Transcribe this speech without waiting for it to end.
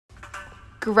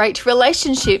Great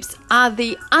relationships are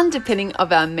the underpinning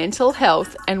of our mental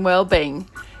health and well-being.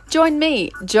 Join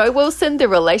me, Jo Wilson, the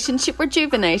Relationship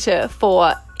Rejuvenator,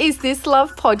 for Is This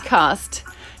Love podcast,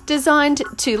 designed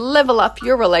to level up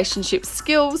your relationship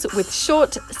skills with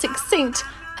short, succinct,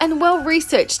 and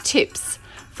well-researched tips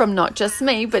from not just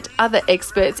me, but other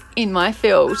experts in my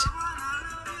field.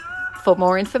 For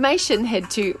more information,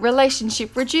 head to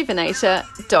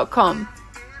relationshiprejuvenator.com.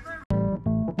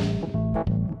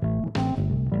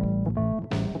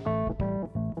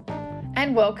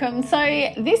 And welcome. So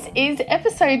this is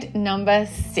episode number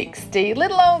 60.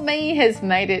 Little old me has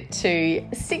made it to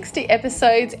 60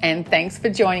 episodes, and thanks for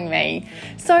joining me.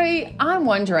 So I'm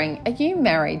wondering, are you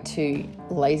married to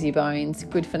Lazy Bones,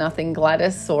 Good for Nothing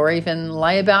Gladys, or even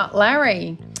Layabout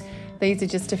Larry? These are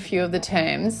just a few of the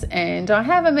terms, and I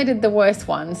have omitted the worst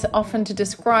ones, often to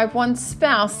describe one's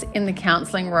spouse in the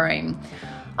counselling room.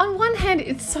 On one hand,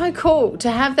 it's so cool to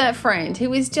have that friend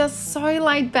who is just so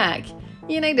laid back.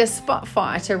 You need a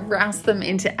spotfire to rouse them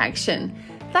into action.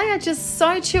 They are just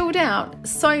so chilled out,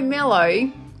 so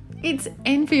mellow. It's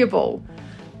enviable.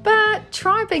 But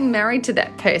try being married to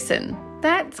that person.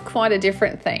 That's quite a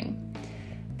different thing.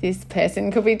 This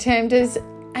person could be termed as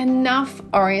enough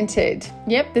oriented.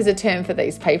 Yep, there's a term for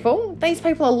these people. These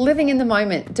people are living in the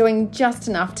moment, doing just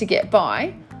enough to get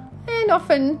by, and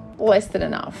often less than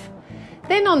enough.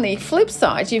 Then on the flip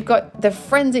side, you've got the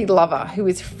frenzied lover who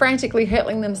is frantically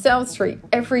hurtling themselves through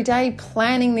every day,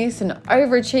 planning this and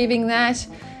overachieving that,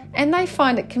 and they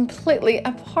find it completely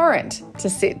abhorrent to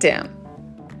sit down.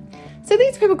 So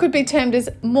these people could be termed as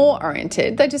more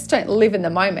oriented. They just don't live in the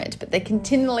moment, but they're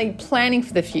continually planning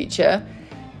for the future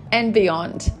and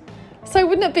beyond. So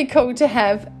wouldn't it be cool to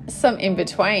have some in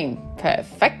between?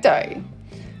 Perfecto.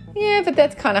 Yeah, but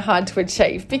that's kind of hard to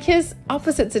achieve because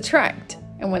opposites attract.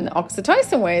 And when the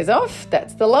oxytocin wears off,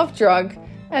 that's the love drug,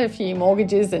 and a few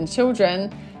mortgages and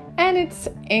children, and it's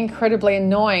incredibly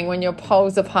annoying when you're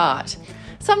poles apart.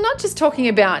 So I'm not just talking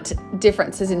about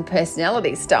differences in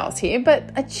personality styles here, but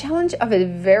a challenge of a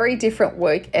very different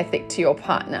work ethic to your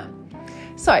partner.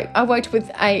 So I worked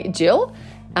with a Jill,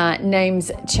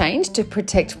 names changed to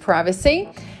protect privacy,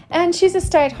 and she's a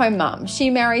stay-at-home mum.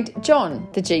 She married John,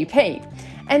 the GP.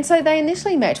 And so they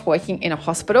initially met working in a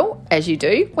hospital, as you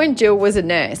do, when Jill was a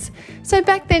nurse. So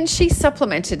back then she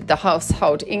supplemented the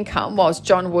household income whilst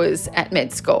John was at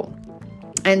med school.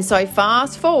 And so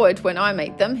fast forward when I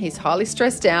meet them, he's highly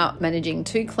stressed out, managing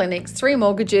 2 clinics, 3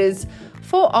 mortgages,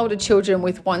 4 older children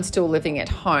with 1 still living at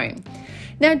home.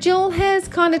 Now Jill has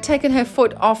kind of taken her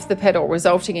foot off the pedal,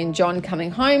 resulting in John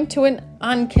coming home to an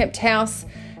unkept house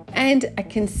and a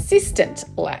consistent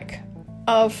lack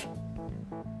of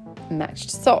matched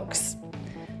socks.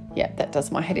 Yeah, that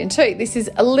does my head in too. This is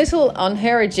a little on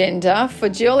her agenda for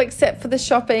Jill, except for the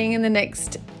shopping in the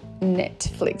next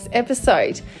Netflix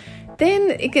episode.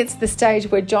 Then it gets to the stage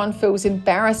where John feels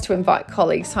embarrassed to invite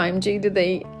colleagues home due to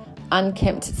the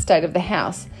unkempt state of the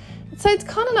house. So it's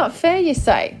kind of not fair, you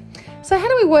say. So how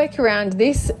do we work around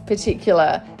this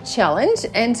particular challenge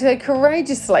and to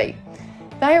courageously?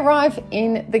 They arrive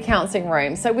in the counselling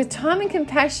room. So with time and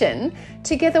compassion,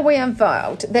 together we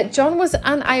unveiled that John was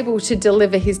unable to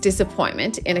deliver his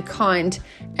disappointment in a kind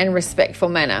and respectful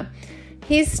manner.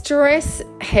 His stress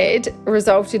head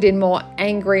resulted in more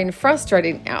angry and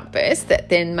frustrating outbursts that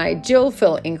then made Jill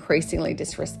feel increasingly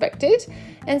disrespected.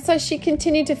 And so she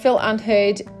continued to feel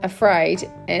unheard, afraid,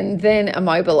 and then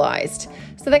immobilised.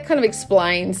 So that kind of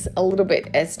explains a little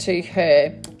bit as to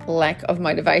her lack of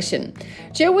motivation.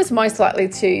 Jill was most likely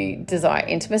to desire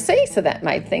intimacy, so that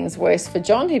made things worse for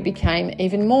John, who became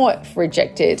even more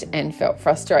rejected and felt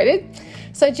frustrated.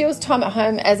 So Jill's time at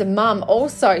home as a mum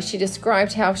also, she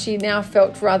described how she now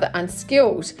felt rather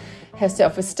unskilled. Her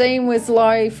self-esteem was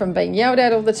low from being yelled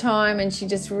at all the time, and she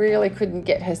just really couldn't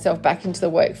get herself back into the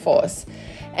workforce.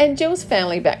 And Jill's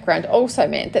family background also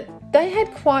meant that they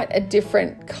had quite a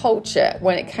different culture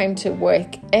when it came to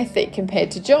work ethic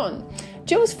compared to John.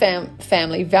 Jill's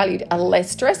family valued a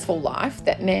less stressful life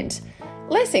that meant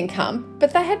less income,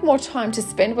 but they had more time to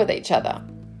spend with each other.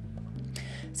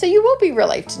 So you will be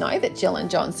relieved to know that Jill and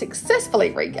John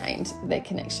successfully regained their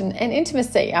connection and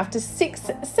intimacy after 6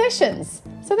 sessions.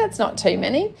 So that's not too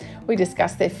many. We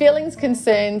discussed their feelings,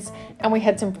 concerns, and we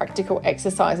had some practical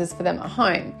exercises for them at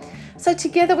home. So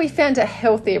together we found a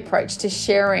healthy approach to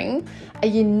sharing, a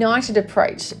united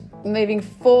approach moving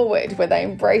forward where they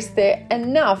embrace their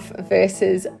enough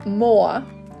versus more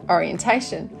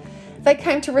orientation. They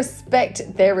came to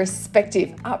respect their respective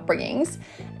upbringings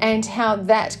and how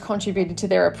that contributed to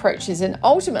their approaches. And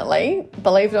ultimately,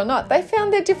 believe it or not, they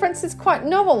found their differences quite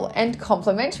novel and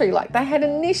complementary, like they had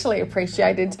initially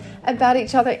appreciated about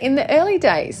each other in the early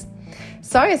days.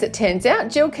 So as it turns out,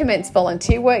 Jill commenced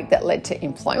volunteer work that led to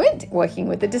employment, working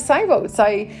with the disabled.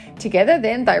 So together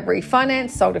then they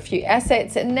refinanced, sold a few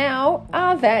assets, and now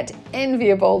are that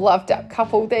enviable, loved up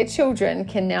couple their children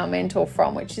can now mentor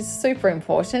from, which is super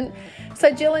important.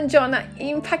 So Jill and John are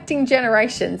impacting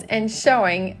generations and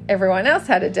showing everyone else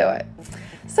how to do it.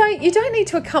 So you don't need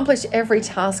to accomplish every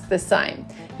task the same.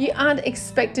 You aren't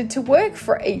expected to work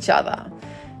for each other.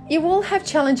 You will have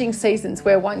challenging seasons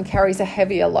where one carries a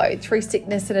heavier load through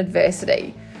sickness and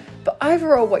adversity. But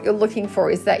overall, what you're looking for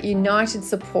is that united,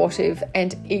 supportive,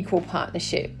 and equal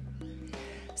partnership.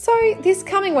 So this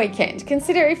coming weekend,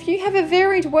 consider if you have a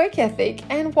varied work ethic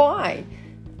and why.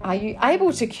 Are you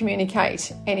able to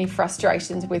communicate any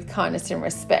frustrations with kindness and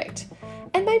respect?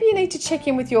 And maybe you need to check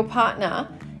in with your partner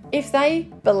if they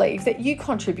believe that you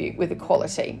contribute with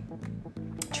equality.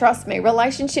 Trust me,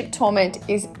 relationship torment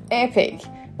is epic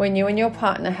when you and your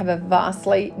partner have a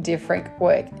vastly different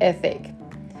work ethic.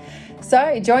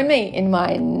 So join me in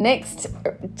my next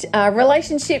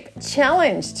relationship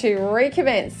challenge to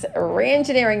recommence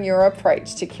re-engineering your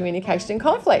approach to communication and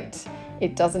conflict.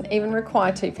 It doesn't even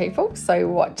require two people, so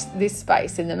watch this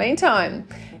space. In the meantime,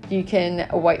 you can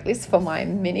waitlist for my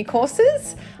mini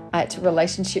courses at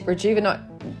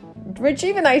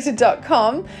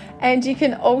relationshiprejuvenator.com, and you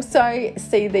can also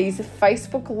see these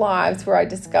Facebook Lives where I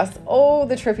discuss all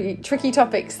the tricky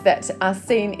topics that are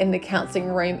seen in the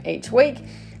counselling room each week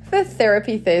for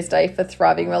Therapy Thursday for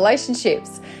Thriving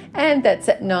Relationships. And that's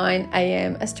at 9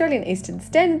 a.m. Australian Eastern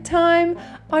Standard Time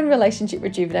on Relationship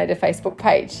Rejuvenator Facebook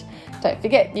page. Don't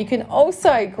forget, you can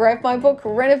also grab my book,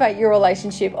 Renovate Your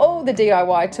Relationship, all the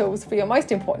DIY tools for your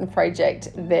most important project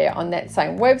there on that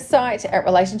same website at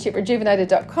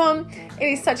relationshiprejuvenator.com. It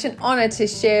is such an honour to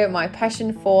share my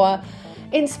passion for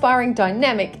inspiring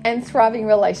dynamic and thriving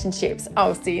relationships.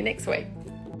 I'll see you next week.